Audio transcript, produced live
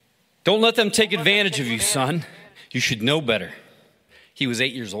Don't let them take advantage of you, son. You should know better. He was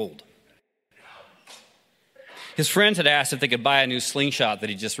 8 years old. His friends had asked if they could buy a new slingshot that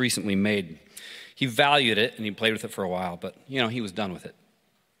he just recently made. He valued it, and he played with it for a while, but, he was done with it.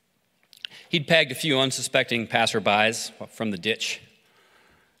 He'd pegged a few unsuspecting passerbys from the ditch,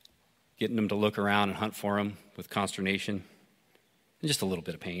 getting them to look around and hunt for him with consternation and just a little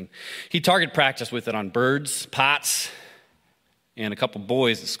bit of pain. He target practiced with it on birds, pots, and a couple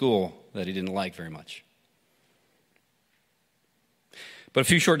boys at school that he didn't like very much. But a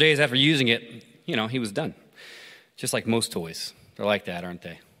few short days after using it, he was done. Just like most toys. They're like that, aren't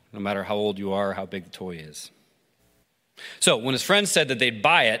they? No matter how old you are or how big the toy is. So when his friends said that they'd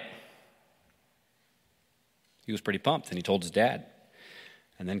buy it, he was pretty pumped, and he told his dad.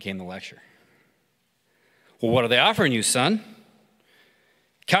 And then came the lecture. Well, what are they offering you, son?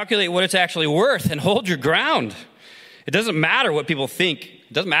 Calculate what it's actually worth and hold your ground. It doesn't matter what people think.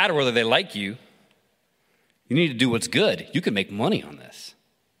 It doesn't matter whether they like you. You need to do what's good. You can make money on this.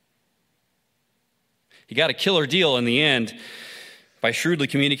 He got a killer deal in the end by shrewdly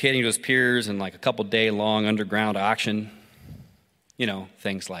communicating to his peers in like a couple day-long underground auction.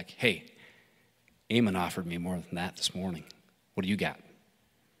 Things like, hey, Eamon offered me more than that this morning. What do you got?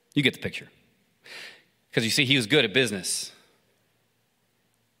 You get the picture. Because you see, he was good at business.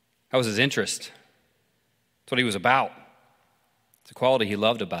 That was his interest. That's what he was about. It's a quality he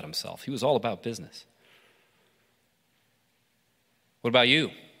loved about himself. He was all about business. What about you?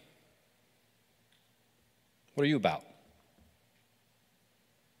 What are you about?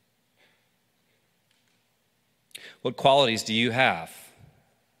 What qualities do you have?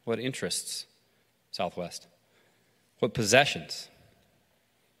 What interests, Southwest? What possessions?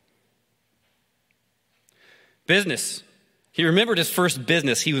 Business. He remembered his first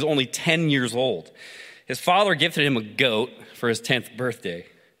business. He was only 10 years old. His father gifted him a goat for his 10th birthday.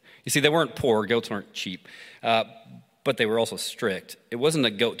 You see, they weren't poor. Goats weren't cheap. But they were also strict. It wasn't a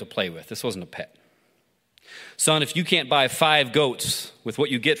goat to play with. This wasn't a pet. Son, if you can't buy 5 goats with what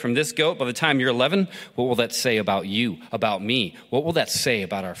you get from this goat by the time you're 11, what will that say about you, about me? What will that say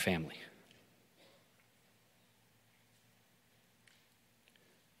about our family?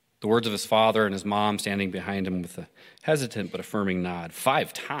 The words of his father and his mom standing behind him with a hesitant but affirming nod.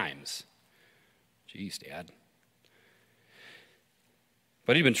 5 times. Jeez, Dad.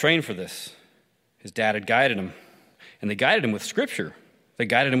 But he'd been trained for this. His dad had guided him. And they guided him with Scripture. They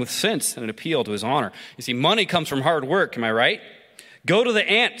guided him with sense and an appeal to his honor. You see, money comes from hard work, am I right? Go to the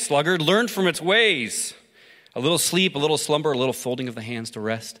ant, sluggard, learn from its ways. A little sleep, a little slumber, a little folding of the hands to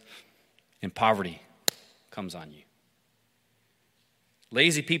rest, and poverty comes on you.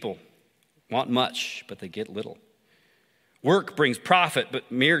 Lazy people want much, but they get little. Work brings profit,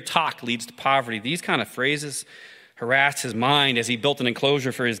 but mere talk leads to poverty. These kind of phrases harassed his mind as he built an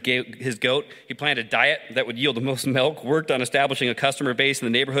enclosure for his goat. He planned a diet that would yield the most milk, worked on establishing a customer base in the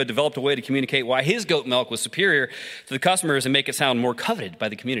neighborhood, developed a way to communicate why his goat milk was superior to the customers and make it sound more coveted by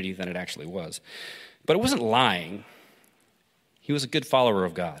the community than it actually was. But it wasn't lying. He was a good follower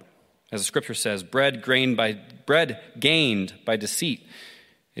of God. As the scripture says, bread gained by deceit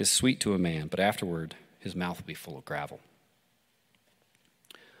is sweet to a man, but afterward his mouth will be full of gravel.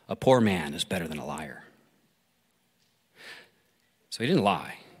 A poor man is better than a liar. So he didn't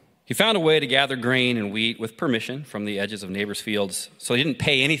lie. He found a way to gather grain and wheat with permission from the edges of neighbors' fields, so he didn't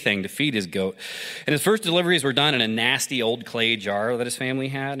pay anything to feed his goat. And his first deliveries were done in a nasty old clay jar that his family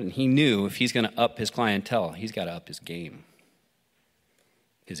had, and he knew if he's going to up his clientele, he's got to up his game,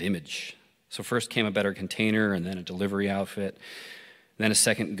 his image. So first came a better container, and then a delivery outfit, then a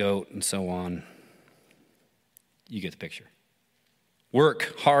second goat, and so on. You get the picture.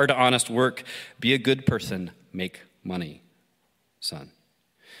 Work, hard, honest work. Be a good person. Make money, son. And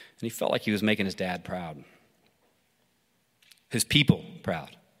he felt like he was making his dad proud. His people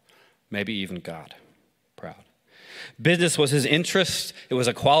proud. Maybe even God proud. Business was his interest. It was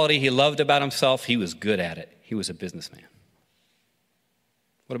a quality he loved about himself. He was good at it. He was a businessman.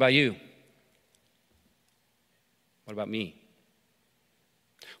 What about you? What about me?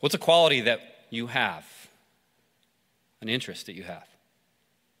 What's a quality that you have? An interest that you have?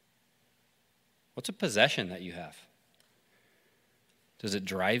 What's a possession that you have? Does it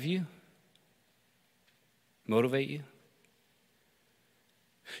drive you? Motivate you?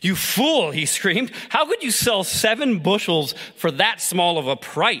 You fool, he screamed. How could you sell 7 bushels for that small of a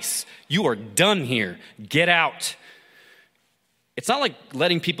price? You are done here. Get out. It's not like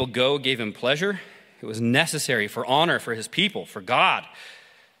letting people go gave him pleasure. It was necessary for honor for his people, for God.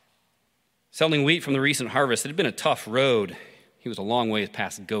 Selling wheat from the recent harvest, it had been a tough road. He was a long way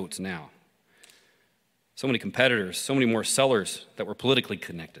past goats now. So many competitors, so many more sellers that were politically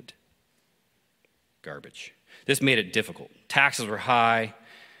connected. Garbage. This made it difficult. Taxes were high.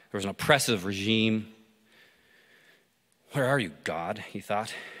 There was an oppressive regime. Where are you, God? He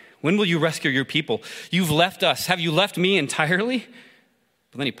thought. When will you rescue your people? You've left us. Have you left me entirely?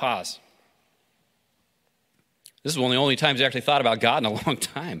 But then he paused. This is one of the only times he actually thought about God in a long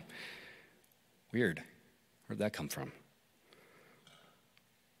time. Weird. Where'd that come from?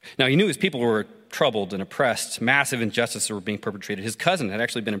 Now, he knew his people were troubled and oppressed. Massive injustices were being perpetrated. His cousin had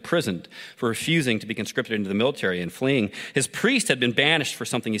actually been imprisoned for refusing to be conscripted into the military and fleeing. His priest had been banished for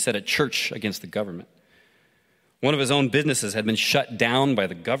something he said at church against the government. One of his own businesses had been shut down by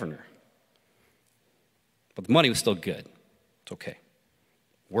the governor. But the money was still good. It's okay.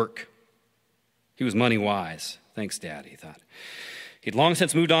 Work. He was money wise. Thanks, Dad, he thought. He'd long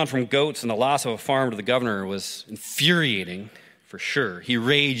since moved on from goats, and the loss of a farm to the governor was infuriating. For sure. He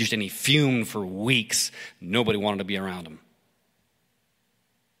raged and he fumed for weeks. Nobody wanted to be around him.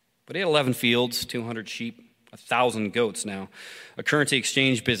 But he had 11 fields, 200 sheep, 1,000 goats now. A currency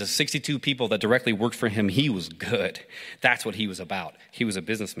exchange business, 62 people that directly worked for him. He was good. That's what he was about. He was a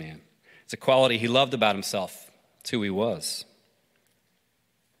businessman. It's a quality he loved about himself. It's who he was.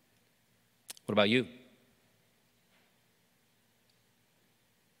 What about you?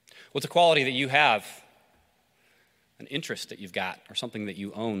 What's a quality that you have? An interest that you've got, or something that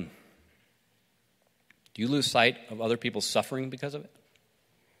you own? Do you lose sight of other people's suffering because of it?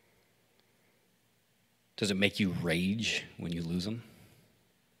 Does it make you rage when you lose them?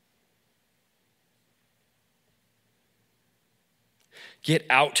 Get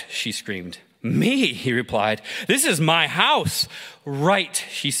out, she screamed. Me, he replied. This is my house. Right,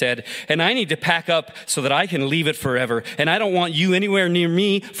 she said, and I need to pack up so that I can leave it forever, and I don't want you anywhere near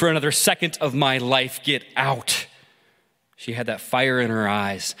me for another second of my life. Get out. She had that fire in her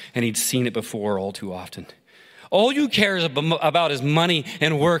eyes, and he'd seen it before all too often. All you care about is money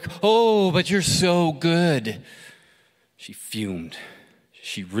and work. Oh, but you're so good. She fumed.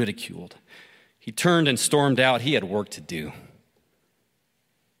 She ridiculed. He turned and stormed out. He had work to do. It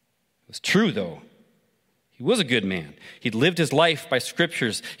was true, though. He was a good man. He'd lived his life by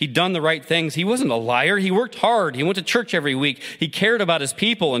scriptures. He'd done the right things. He wasn't a liar. He worked hard. He went to church every week. He cared about his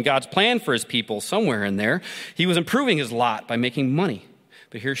people and God's plan for his people somewhere in there. He was improving his lot by making money.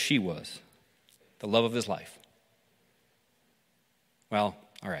 But here she was, the love of his life. Well,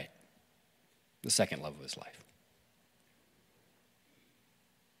 all right, the second love of his life.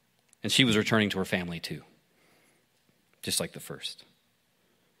 And she was returning to her family too, just like the first.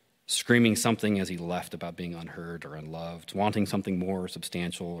 Screaming something as he left about being unheard or unloved, wanting something more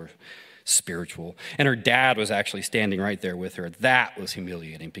substantial or spiritual. And her dad was actually standing right there with her. That was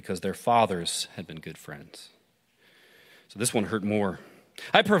humiliating because their fathers had been good friends. So this one hurt more.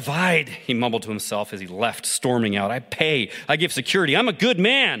 I provide, he mumbled to himself as he left, storming out. I pay, I give security, I'm a good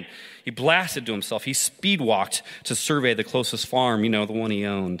man. He blasted to himself. He speed-walked to survey the closest farm, the one he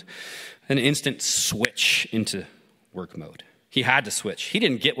owned. An instant switch into work mode. He had to switch. He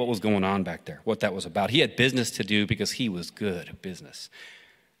didn't get what was going on back there, what that was about. He had business to do because he was good at business.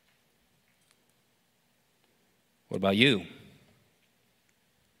 What about you?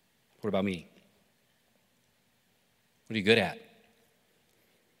 What about me? What are you good at?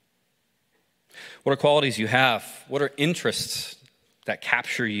 What are qualities you have? What are interests that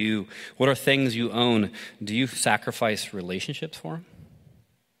capture you? What are things you own? Do you sacrifice relationships for them?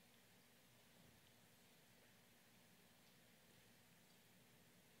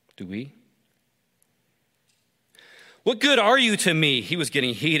 Do we? What good are you to me? He was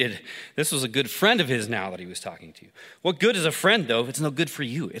getting heated. This was a good friend of his now that he was talking to. What good is a friend, though, if it's no good for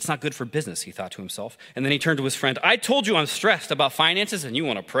you? It's not good for business, he thought to himself. And then he turned to his friend. I told you I'm stressed about finances and you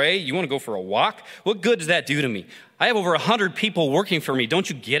want to pray? You want to go for a walk? What good does that do to me? I have over 100 people working for me. Don't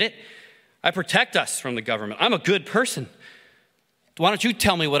you get it? I protect us from the government. I'm a good person. Why don't you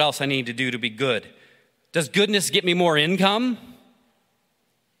tell me what else I need to do to be good? Does goodness get me more income?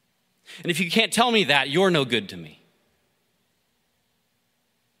 And if you can't tell me that, you're no good to me.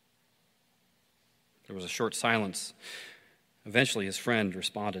 There was a short silence. Eventually, his friend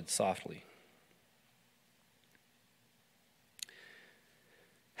responded softly.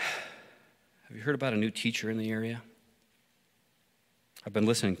 Have you heard about a new teacher in the area? I've been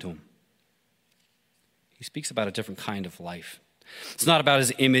listening to him. He speaks about a different kind of life. It's not about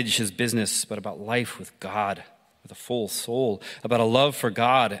his image, his business, but about life with God, with a full soul, about a love for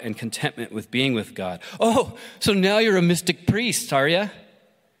God and contentment with being with God. Oh, so now you're a mystic priest, are you?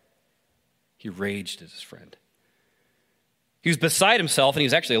 He raged at his friend. He was beside himself, and he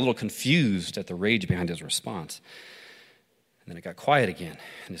was actually a little confused at the rage behind his response. And then it got quiet again,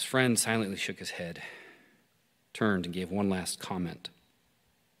 and his friend silently shook his head, turned, and gave one last comment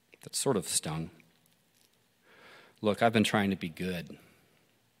that sort of stung. Look, I've been trying to be good.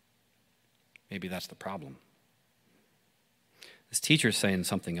 Maybe that's the problem. This teacher is saying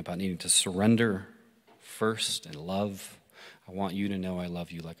something about needing to surrender first and love. I want you to know I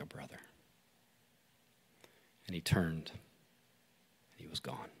love you like a brother. And he turned, and he was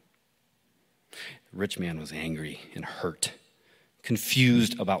gone. The rich man was angry and hurt,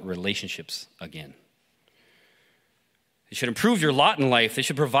 confused about relationships again. They should improve your lot in life. They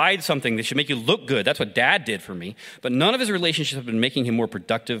should provide something. They should make you look good. That's what Dad did for me. But none of his relationships have been making him more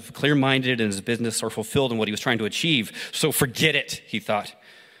productive, clear-minded in his business, or fulfilled in what he was trying to achieve. So forget it, he thought.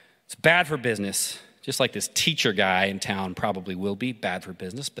 It's bad for business, just like this teacher guy in town probably will be bad for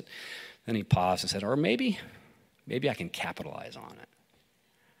business. But then he paused and said, or maybe I can capitalize on it.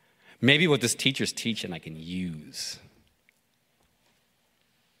 Maybe what this teacher's teaching I can use.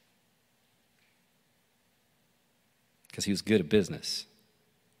 Because he was good at business.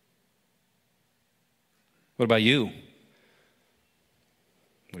 What about you?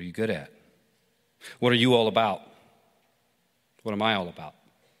 What are you good at? What are you all about? What am I all about?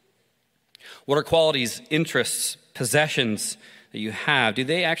 What are qualities, interests, possessions that you have? Do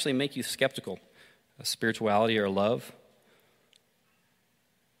they actually make you skeptical of spirituality or love?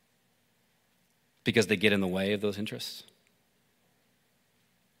 Because they get in the way of those interests?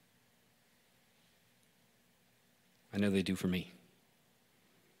 I know they do for me.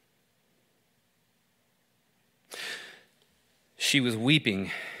 She was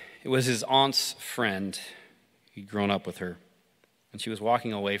weeping. It was his aunt's friend. He'd grown up with her. And she was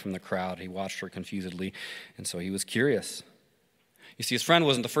walking away from the crowd. He watched her confusedly, and so he was curious. You see, his friend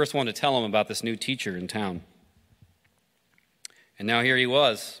wasn't the first one to tell him about this new teacher in town. And now here he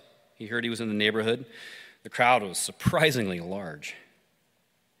was. He heard he was in the neighborhood. The crowd was surprisingly large.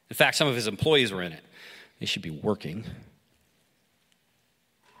 In fact, some of his employees were in it. They should be working.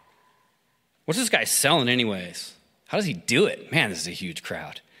 What's this guy selling anyways? How does he do it? Man, this is a huge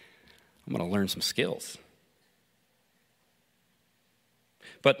crowd. I'm going to learn some skills.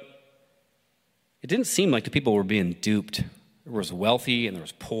 But it didn't seem like the people were being duped. There was wealthy and there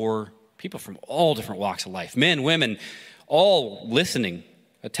was poor, people from all different walks of life, men, women, all listening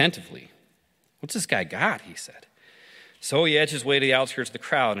attentively. What's this guy got, he said. So he edged his way to the outskirts of the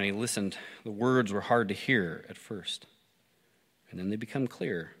crowd and he listened. The words were hard to hear at first, and then they become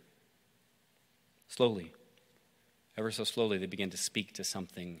clear. Slowly, ever so slowly, they began to speak to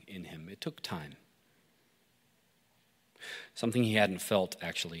something in him. It took time. Something he hadn't felt,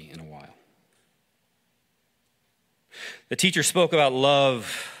 actually, in a while. The teacher spoke about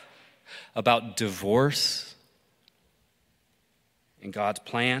love, about divorce, and God's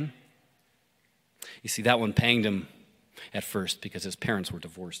plan. You see, that one panged him at first because his parents were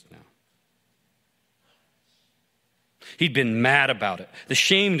divorced now. He'd been mad about it. The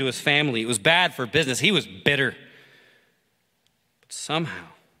shame to his family. It was bad for business. He was bitter. But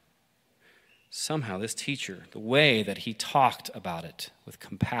somehow this teacher, the way that he talked about it with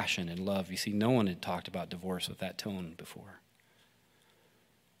compassion and love, you see, no one had talked about divorce with that tone before.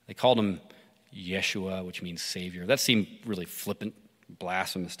 They called him Yeshua, which means Savior. That seemed really flippant,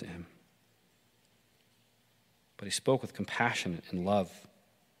 blasphemous to him. But he spoke with compassion and love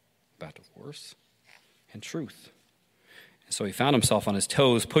about divorce and truth. And so he found himself on his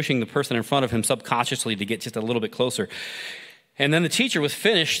toes, pushing the person in front of him subconsciously to get just a little bit closer. And then the teacher was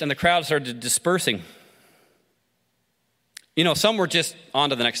finished, and the crowd started dispersing. You know, some were just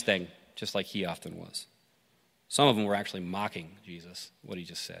on to the next thing, just like he often was. Some of them were actually mocking Jesus, what he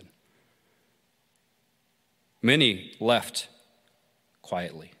just said. Many left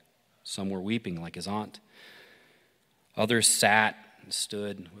quietly. Some were weeping like his aunt. Others sat and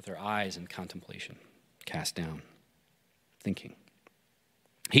stood with their eyes in contemplation, cast down, thinking.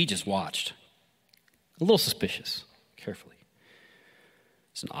 He just watched, a little suspicious, carefully.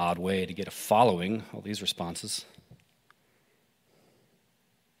 It's an odd way to get a following, all these responses.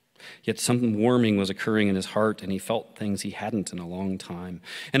 Yet something warming was occurring in his heart, and he felt things he hadn't in a long time.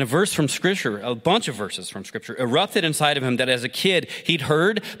 And a verse from Scripture, a bunch of verses from Scripture, erupted inside of him that as a kid he'd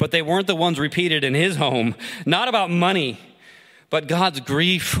heard, but they weren't the ones repeated in his home. Not about money, but God's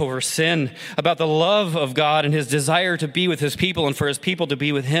grief over sin, about the love of God and his desire to be with his people and for his people to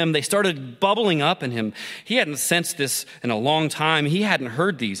be with him. They started bubbling up in him. He hadn't sensed this in a long time. He hadn't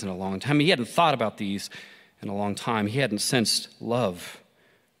heard these in a long time. He hadn't thought about these in a long time. He hadn't sensed love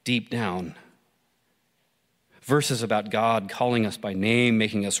deep down. Verses about God calling us by name,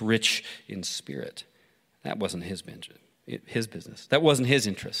 making us rich in spirit. That wasn't his business. That wasn't his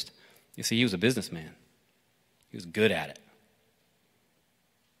interest. You see, he was a businessman. He was good at it.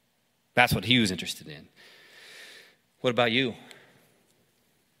 That's what he was interested in. What about you?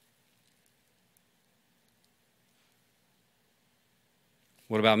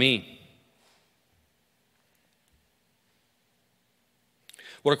 What about me?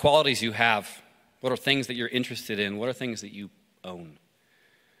 What are qualities you have? What are things that you're interested in? What are things that you own?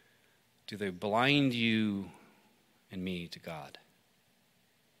 Do they blind you and me to God,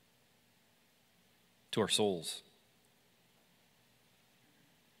 to our souls?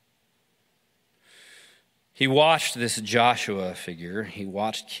 He watched this Joshua figure. He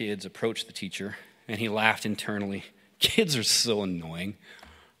watched kids approach the teacher, and he laughed internally. Kids are so annoying.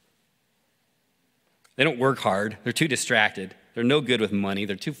 They don't work hard. They're too distracted. They're no good with money.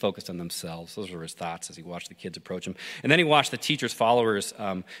 They're too focused on themselves. Those were his thoughts as he watched the kids approach him. And then he watched the teacher's followers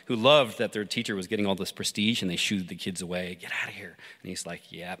who loved that their teacher was getting all this prestige, and they shooed the kids away. Get out of here. And he's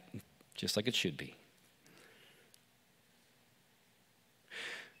like, yeah, just like it should be.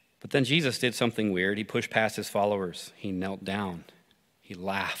 But then Jesus did something weird. He pushed past his followers. He knelt down. He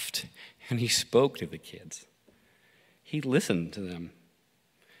laughed. And he spoke to the kids. He listened to them.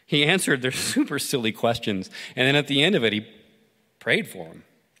 He answered their super silly questions. And then at the end of it, he prayed for them.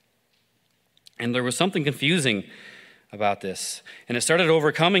 And there was something confusing about this. And it started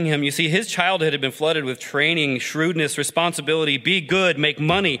overcoming him. You see, his childhood had been flooded with training, shrewdness, responsibility, be good, make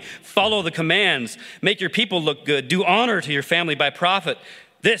money, follow the commands, make your people look good, do honor to your family by profit.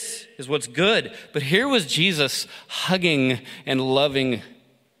 This is what's good. But here was Jesus hugging and loving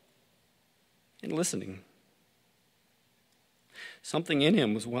and listening. Something in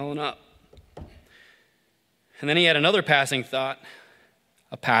him was welling up. And then he had another passing thought,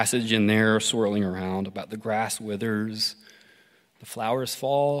 a passage in there swirling around about the grass withers, the flowers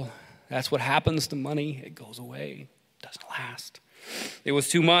fall. That's what happens to money. It goes away, doesn't last. It was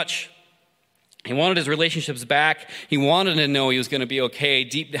too much. He wanted his relationships back. He wanted to know he was going to be okay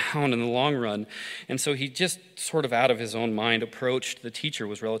deep down in the long run. And so he just sort of out of his own mind approached. The teacher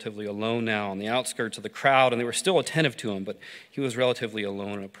was relatively alone now on the outskirts of the crowd, and they were still attentive to him, but he was relatively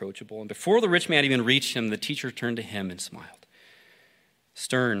alone and approachable. And before the rich man even reached him, the teacher turned to him and smiled.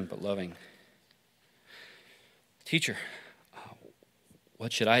 Stern but loving. Teacher,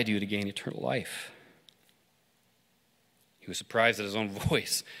 what should I do to gain eternal life? He was surprised at his own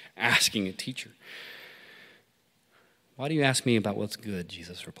voice, asking a teacher. Why do you ask me about what's good?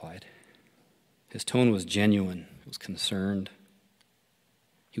 Jesus replied. His tone was genuine. It was concerned.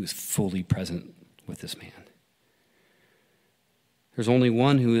 He was fully present with this man. There's only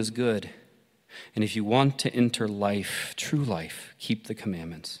one who is good. And if you want to enter life, true life, keep the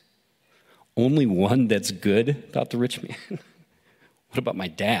commandments. Only one that's good? About the rich man? What about my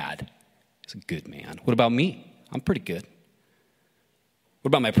dad? He's a good man. What about me? I'm pretty good. What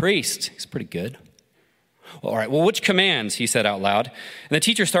about my priest? He's pretty good. Well, all right, well, which commands? He said out loud. And the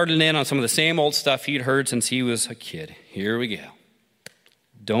teacher started in on some of the same old stuff he'd heard since he was a kid. Here we go.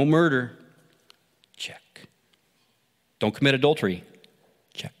 Don't murder. Check. Don't commit adultery.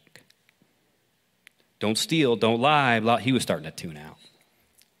 Check. Don't steal. Don't lie. Blah. He was starting to tune out.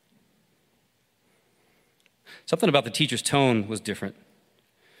 Something about the teacher's tone was different.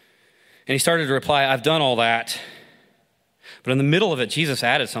 And he started to reply, I've done all that. But in the middle of it, Jesus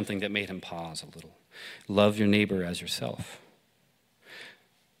added something that made him pause a little. Love your neighbor as yourself.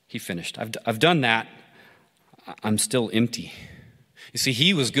 He finished. I've done that. I'm still empty. You see,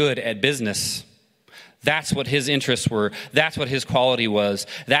 he was good at business. That's what his interests were. That's what his quality was.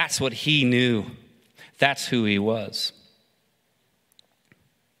 That's what he knew. That's who he was.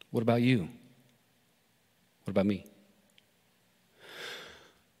 What about you? What about me?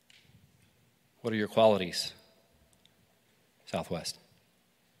 What are your qualities? Southwest.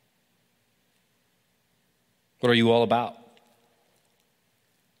 What are you all about?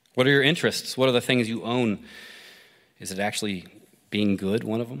 What are your interests? What are the things you own? Is it actually being good,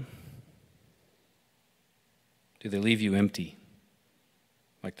 one of them? Do they leave you empty,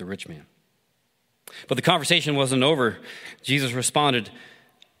 like the rich man? But the conversation wasn't over. Jesus responded,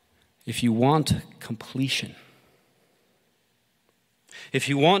 if you want completion, if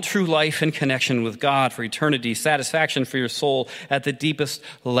you want true life and connection with God for eternity, satisfaction for your soul at the deepest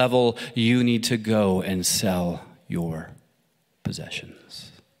level, you need to go and sell your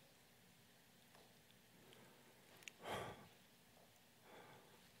possessions.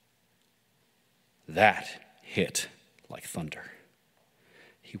 That hit like thunder.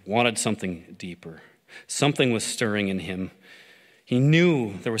 He wanted something deeper. Something was stirring in him. He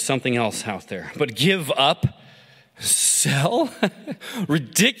knew there was something else out there. But give up? Sell?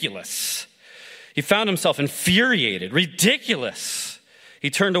 Ridiculous. He found himself infuriated. Ridiculous. He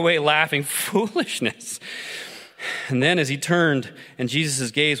turned away laughing. Foolishness. And then as he turned and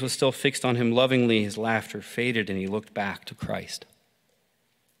Jesus' gaze was still fixed on him lovingly, his laughter faded and he looked back to Christ.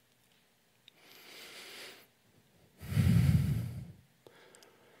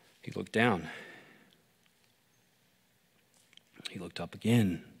 looked down. He looked up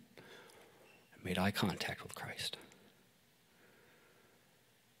again and made eye contact with Christ.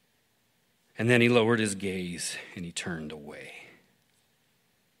 And then he lowered his gaze and he turned away.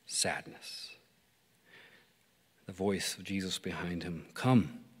 Sadness. The voice of Jesus behind him,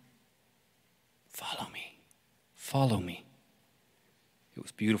 "Come, follow me, follow me." It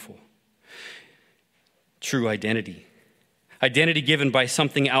was beautiful. True identity. Identity given by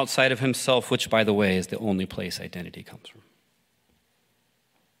something outside of himself, which, by the way, is the only place identity comes from.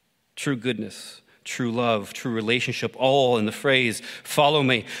 True goodness, true love, true relationship, all in the phrase, "follow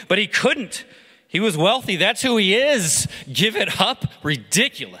me." But he couldn't. He was wealthy. That's who he is. Give it up?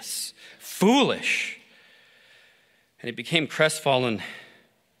 Ridiculous. Foolish. And he became crestfallen.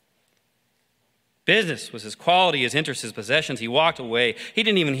 Business was his quality, his interests, his possessions. He walked away. He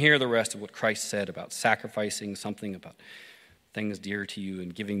didn't even hear the rest of what Christ said about sacrificing something, about things dear to you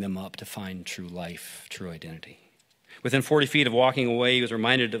and giving them up to find true life, true identity. Within 40 feet of walking away, he was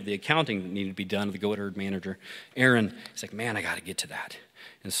reminded of the accounting that needed to be done of the goat herd manager, Aaron. He's like, man, I got to get to that.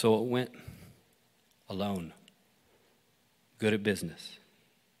 And so it went alone, good at business.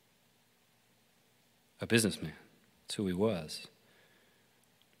 A businessman. That's who he was.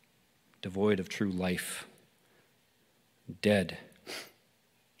 Devoid of true life. Dead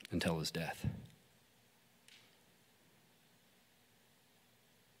until his death.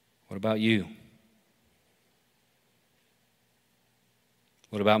 What about you?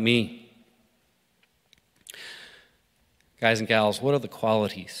 What about me? Guys and gals, what are the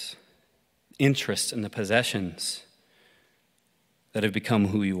qualities, interests, and the possessions that have become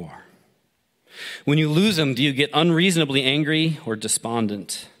who you are? When you lose them, do you get unreasonably angry or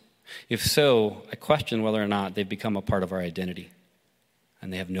despondent? If so, I question whether or not they've become a part of our identity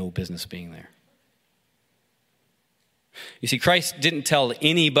and they have no business being there. You see, Christ didn't tell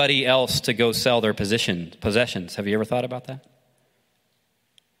anybody else to go sell their possessions. Have you ever thought about that?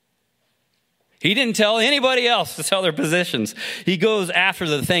 He didn't tell anybody else to sell their possessions. He goes after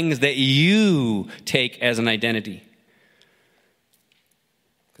the things that you take as an identity.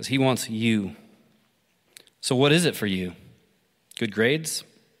 Because he wants you. So what is it for you? Good grades?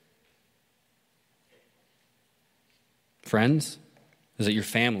 Friends? Is it your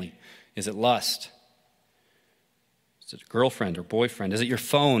family? Is it lust? Is it a girlfriend or boyfriend? Is it your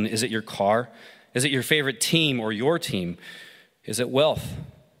phone? Is it your car? Is it your favorite team or your team? Is it wealth,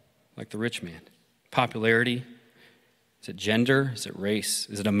 like the rich man? Popularity? Is it gender? Is it race?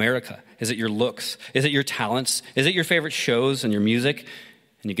 Is it America? Is it your looks? Is it your talents? Is it your favorite shows and your music?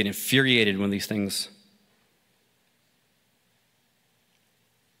 And you get infuriated when these things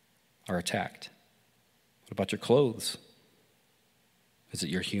are attacked. What about your clothes? Is it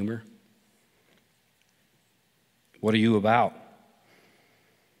your humor? What are you about?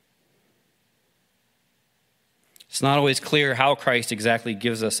 It's not always clear how Christ exactly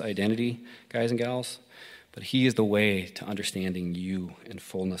gives us identity, guys and gals, but he is the way to understanding you in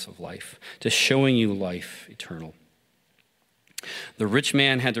fullness of life, to showing you life eternal. The rich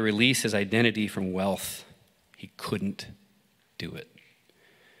man had to release his identity from wealth. He couldn't do it.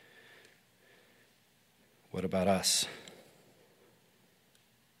 What about us?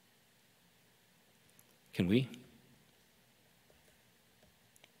 Can we?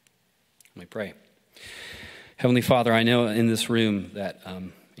 Let me pray. Heavenly Father, I know in this room that,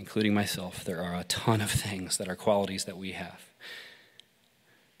 including myself, there are a ton of things that are qualities that we have.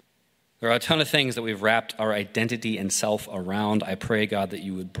 There are a ton of things that we've wrapped our identity and self around. I pray, God, that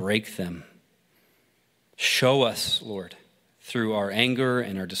you would break them. Show us, Lord, through our anger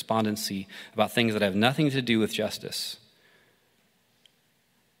and our despondency about things that have nothing to do with justice.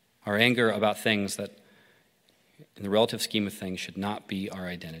 Our anger about things that, in the relative scheme of things, should not be our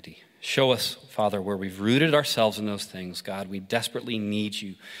identity. Show us, Father, where we've rooted ourselves in those things. God, we desperately need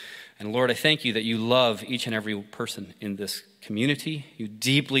you. And Lord, I thank you that you love each and every person in this community. You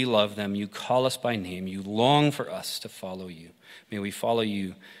deeply love them. You call us by name. You long for us to follow you. May we follow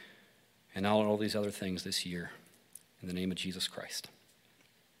you and all these other things this year. In the name of Jesus Christ.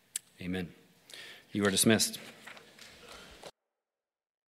 Amen. You are dismissed.